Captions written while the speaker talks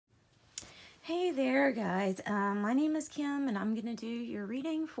Hey there, guys. My name is Kim, and I'm going to do your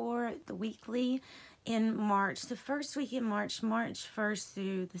reading for the weekly in March, the first week in March, March 1st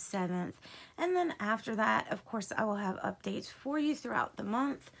through the 7th. And then after that, of course, I will have updates for you throughout the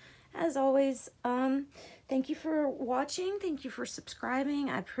month. As always, thank you for watching. Thank you for subscribing.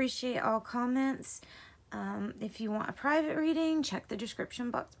 I appreciate all comments. If you want a private reading, check the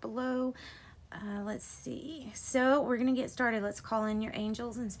description box below. Let's see. So we're going to get started. Let's call in your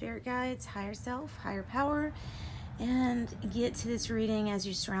angels and spirit guides, higher self, higher power, and get to this reading as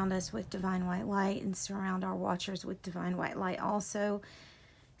you surround us with divine white light and surround our watchers with divine white light also,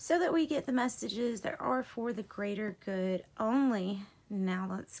 so that we get the messages that are for the greater good only. Now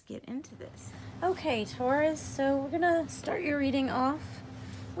let's get into this. Okay, Taurus, so we're going to start your reading off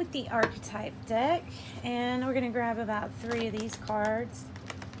with the archetype deck, and we're going to grab about 3 of these cards.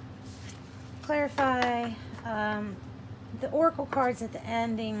 Clarify the oracle cards at the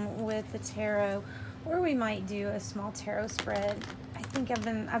ending with the tarot, or we might do a small tarot spread. I think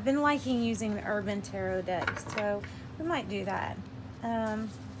I've been liking using the urban tarot deck, so we might do that.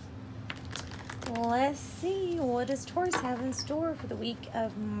 Let's see, what does Taurus have in store for the week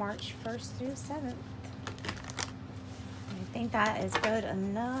of March 1st through 7th? I think that is good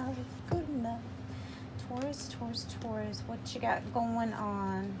enough. Good enough. Taurus, Taurus, Taurus, what you got going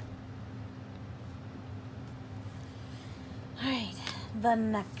on? All right, the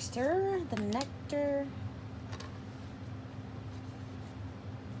nectar,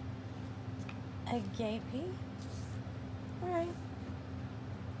 agape, all right,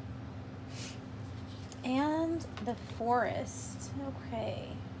 and the forest, okay.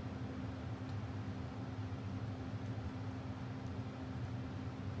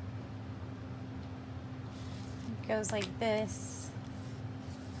 It goes like this.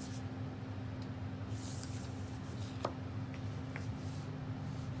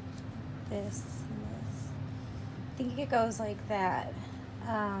 This and this. I think it goes like that.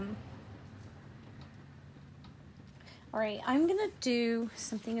 All right, I'm gonna do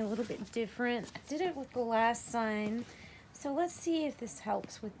something a little bit different. I did it with the last sign, so let's see if this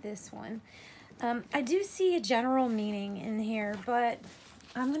helps with this one. I do see a general meaning in here, but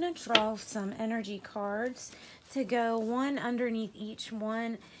I'm gonna draw some energy cards to go one underneath each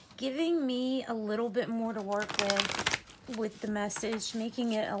one, giving me a little bit more to work with the message,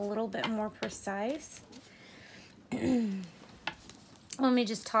 making it a little bit more precise. Let me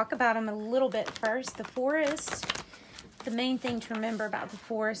just talk about them a little bit first. The forest, the main thing to remember about the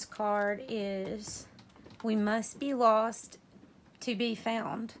forest card is we must be lost to be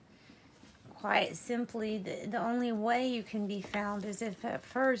found. Quite simply, the only way you can be found is if at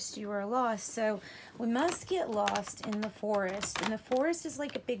first you are lost. So we must get lost in the forest. And the forest is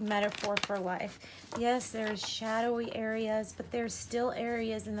like a big metaphor for life. Yes, there's shadowy areas, but there's still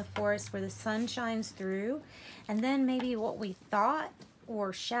areas in the forest where the sun shines through. And then maybe what we thought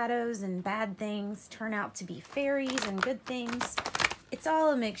were shadows and bad things turn out to be fairies and good things. It's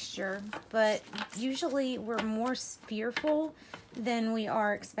all a mixture, but usually we're more fearful than we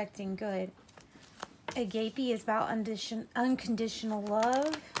are expecting good. Agape is about unconditional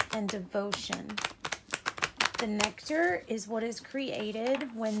love and devotion. The nectar is what is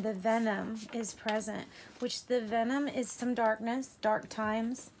created when the venom is present, which the venom is some darkness, dark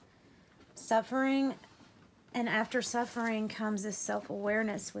times, suffering, and after suffering comes this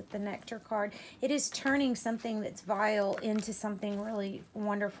self-awareness with the nectar card. It is turning something that's vile into something really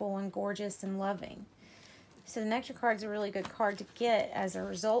wonderful and gorgeous and loving. So the nectar card is a really good card to get as a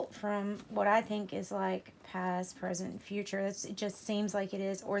result from what I think is like past, present, future. It just seems like it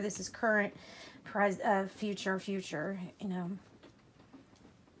is, or this is current, future, you know.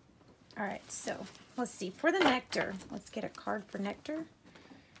 All right, so let's see. For the nectar, let's get a card for nectar.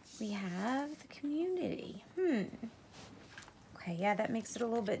 We have the community. Okay, yeah, that makes it a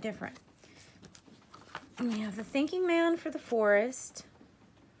little bit different. We have the thinking man for the forest.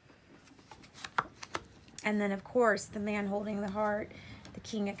 And then, of course, the man holding the heart, the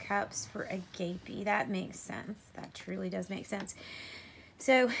King of Cups for agape. That makes sense. That truly does make sense.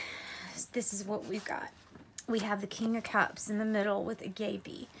 So this is what we've got. We have the King of Cups in the middle with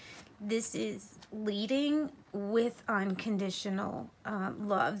agape. This is leading with unconditional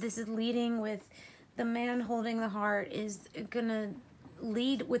love. This is leading with the man holding the heart is going to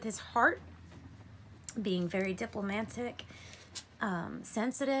lead with his heart, being very diplomatic,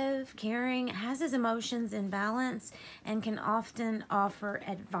 sensitive, caring, has his emotions in balance, and can often offer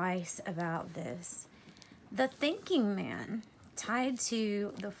advice about this. The thinking man, tied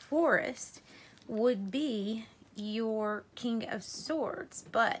to the forest, would be your King of Swords,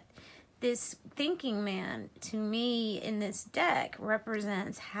 but this thinking man, to me, in this deck,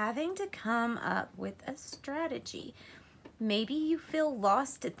 represents having to come up with a strategy. Maybe you feel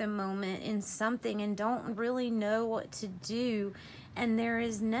lost at the moment in something and don't really know what to do, and there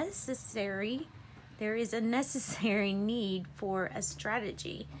is a necessary need for a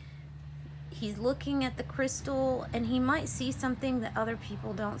strategy. He's looking at the crystal, and he might see something that other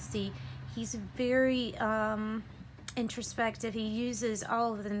people don't see. He's very introspective. He uses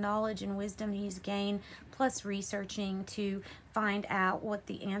all of the knowledge and wisdom he's gained, plus researching, to find out what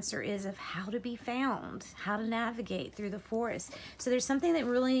the answer is of how to be found, how to navigate through the forest. So there's something that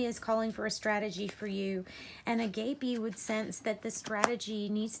really is calling for a strategy for you. And Agape would sense that the strategy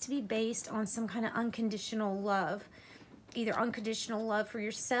needs to be based on some kind of unconditional love. Either unconditional love for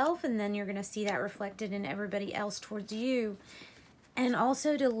yourself, and then you're going to see that reflected in everybody else towards you. And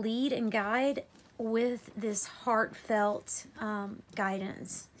also to lead and guide with this heartfelt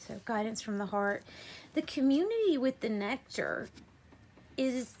guidance. So guidance from the heart. The community with the nectar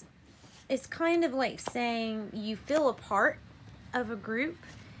is kind of like saying you feel a part of a group,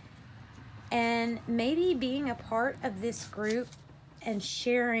 and maybe being a part of this group and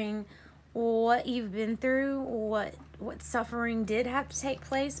sharing what you've been through, what suffering did have to take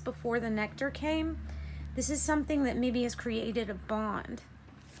place before the nectar came. This is something that maybe has created a bond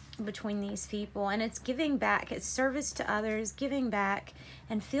between these people, and it's giving back. It's service to others, giving back,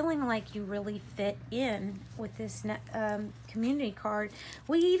 and feeling like you really fit in with this community card.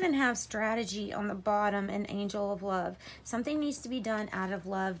 We even have strategy on the bottom and angel of love. Something needs to be done out of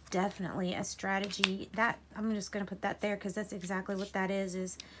love. Definitely a strategy. That I'm just going to put that there because that's exactly what that is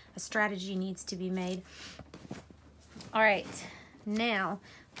a strategy needs to be made. All right, now,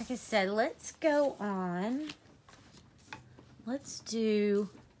 like I said, let's go on. Let's do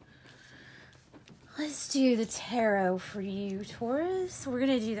the tarot for you, Taurus. We're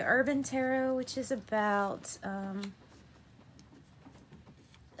going to do the Urban Tarot, which is about,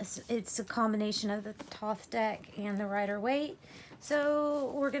 it's a combination of the Thoth deck and the Rider-Waite.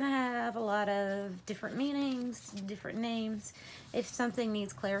 So we're going to have a lot of different meanings, different names. If something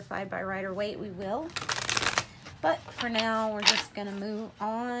needs clarified by Rider-Waite, we will. But for now, we're just going to move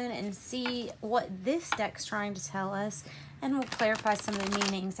on and see what this deck's trying to tell us, and we'll clarify some of the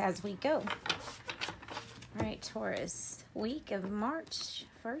meanings as we go. All right, Taurus, week of March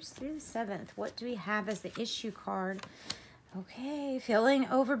 1st through the 7th. What do we have as the issue card? Okay, feeling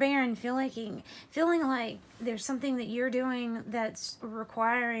overbearing, feeling like there's something that you're doing that's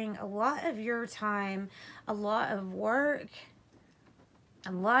requiring a lot of your time, a lot of work,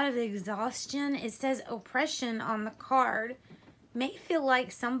 a lot of exhaustion. It says oppression on the card. May feel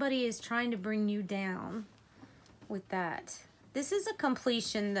like somebody is trying to bring you down with that. This is a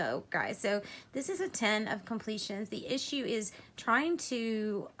completion though, guys. So this is a 10 of completions. The issue is trying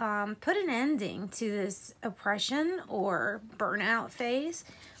to put an ending to this oppression or burnout phase.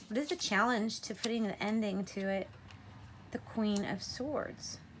 What is the challenge to putting an ending to it? The Queen of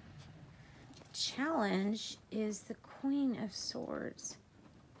Swords. The challenge is the Queen of Swords.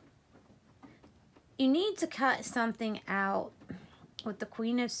 You need to cut something out with the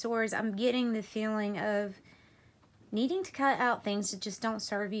Queen of Swords. I'm getting the feeling of needing to cut out things that just don't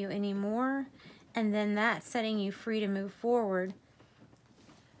serve you anymore, and then that's setting you free to move forward.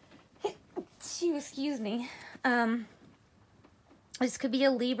 Excuse me. This could be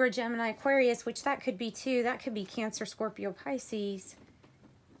a Libra, Gemini, Aquarius, which that could be too. That could be Cancer, Scorpio, Pisces.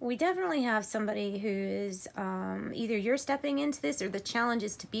 We definitely have somebody who is either you're stepping into this or the challenge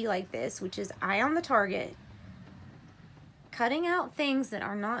is to be like this, which is eye on the target. Cutting out things that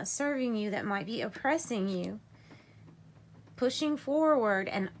are not serving you, that might be oppressing you. Pushing forward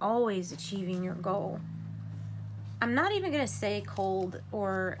and always achieving your goal. I'm not even going to say cold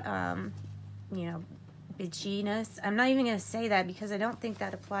or, you know, bitchiness. I'm not even going to say that because I don't think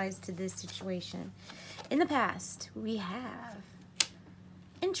that applies to this situation. In the past, we have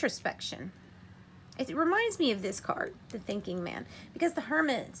introspection. It reminds me of this card, the Thinking Man, because the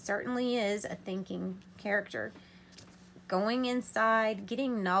Hermit certainly is a thinking character. Going inside,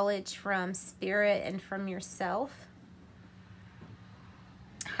 getting knowledge from spirit and from yourself.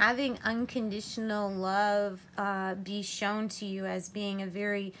 Having unconditional love be shown to you as being a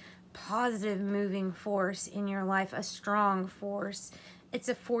very positive moving force in your life, a strong force. It's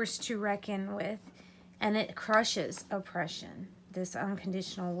a force to reckon with, and it crushes oppression. This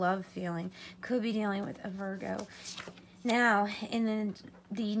unconditional love feeling could be dealing with a Virgo. Now, in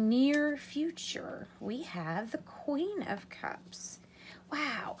the near future, we have the Queen of Cups.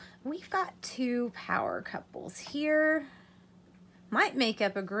 Wow, we've got two power couples here. Might make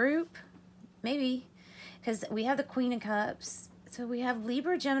up a group, maybe, because we have the Queen of Cups. It's So we have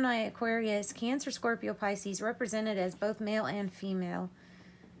Libra, Gemini, Aquarius, Cancer, Scorpio, Pisces, represented as both male and female.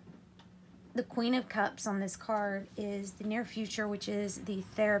 The Queen of Cups on this card is the near future, which is the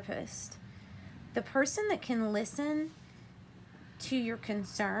therapist. The person that can listen to your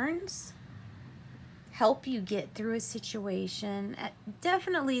concerns, help you get through a situation.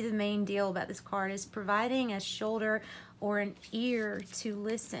 Definitely the main deal about this card is providing a shoulder or an ear to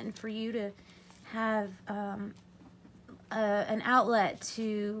listen, for you to have an outlet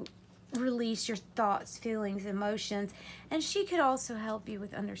to release your thoughts, feelings, emotions. And she could also help you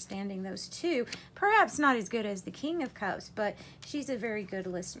with understanding those too. Perhaps not as good as the King of Cups, but she's a very good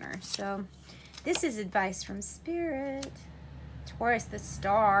listener. So this is advice from Spirit. Taurus, the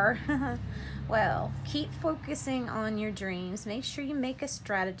star. Well, keep focusing on your dreams. Make sure you make a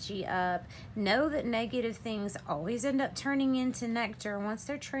strategy up. Know that negative things always end up turning into nectar once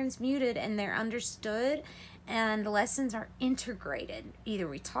they're transmuted and they're understood and the lessons are integrated. Either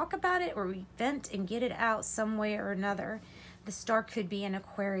we talk about it or we vent and get it out some way or another. The star could be an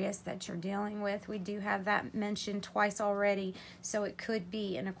Aquarius that you're dealing with. We do have that mentioned twice already, so it could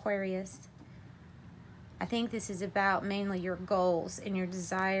be an Aquarius. I think this is about mainly your goals and your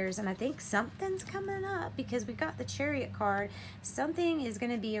desires, and I think something's coming up because we got the Chariot card. Something is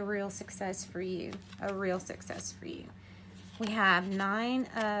going to be a real success for you, a real success for you. We have 9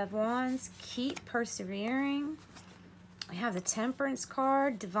 of Wands, keep persevering. We have the Temperance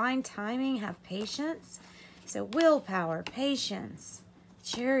card, divine timing, have patience. So willpower, patience,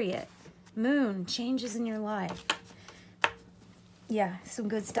 Chariot, Moon, changes in your life. Yeah, some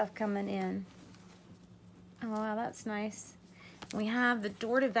good stuff coming in. Oh, wow, that's nice. We have the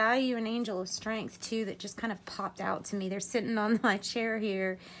Door to Value and Angel of Strength, too, that just kind of popped out to me. They're sitting on my chair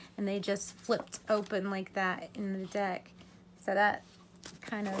here, and they just flipped open like that in the deck. So that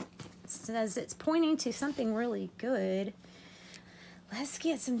kind of says it's pointing to something really good. Let's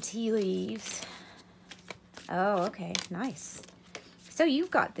get some tea leaves. Oh, okay, nice. So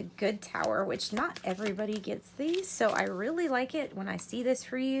you've got the Good Tower, which not everybody gets these, so I really like it when I see this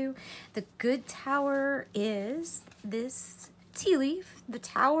for you. The Good Tower is this tea leaf. The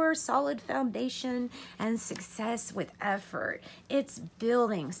tower, solid foundation and success with effort. It's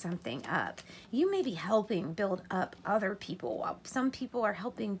building something up. You may be helping build up other people while some people are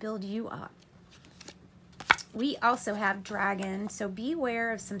helping build you up. We also have Dragon, so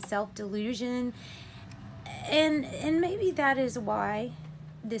beware of some self-delusion. And maybe that is why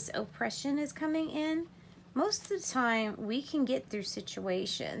this oppression is coming in. Most of the time, we can get through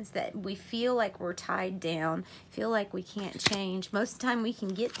situations that we feel like we're tied down, feel like we can't change. Most of the time, we can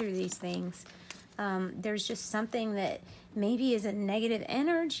get through these things. There's just something that maybe is a negative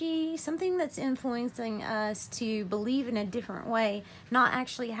energy, something that's influencing us to believe in a different way, not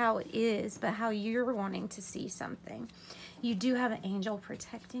actually how it is, but how you're wanting to see something. You do have an angel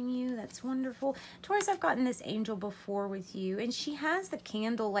protecting you. That's wonderful. Taurus, I've gotten this angel before with you, and she has the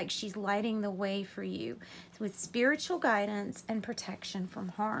candle like she's lighting the way for you with spiritual guidance and protection from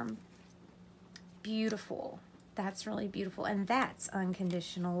harm. Beautiful. That's really beautiful, and that's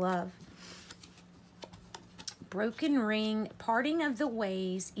unconditional love. Broken ring, parting of the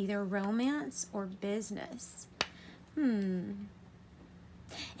ways, either romance or business. And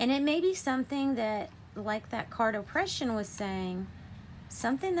it may be something that, like that card oppression was saying,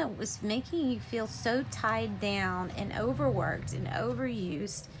 something that was making you feel so tied down and overworked and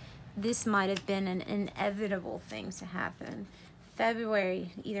overused. This might have been an inevitable thing to happen.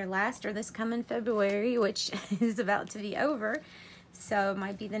 February, either last or this coming February, which is about to be over. So it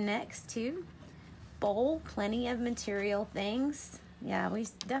might be the next too. Bowl, plenty of material things. Yeah, we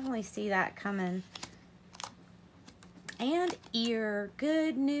definitely see that coming. And ear,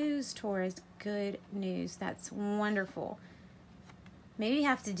 good news, Taurus, good news. That's wonderful. Maybe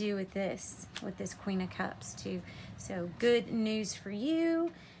have to do with this Queen of Cups too. So good news for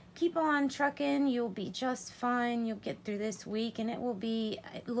you. Keep on trucking. You'll be just fine. You'll get through this week, and it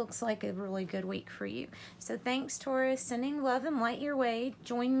looks like a really good week for you. So thanks, Taurus. Sending love and light your way.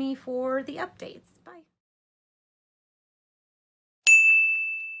 Join me for the updates.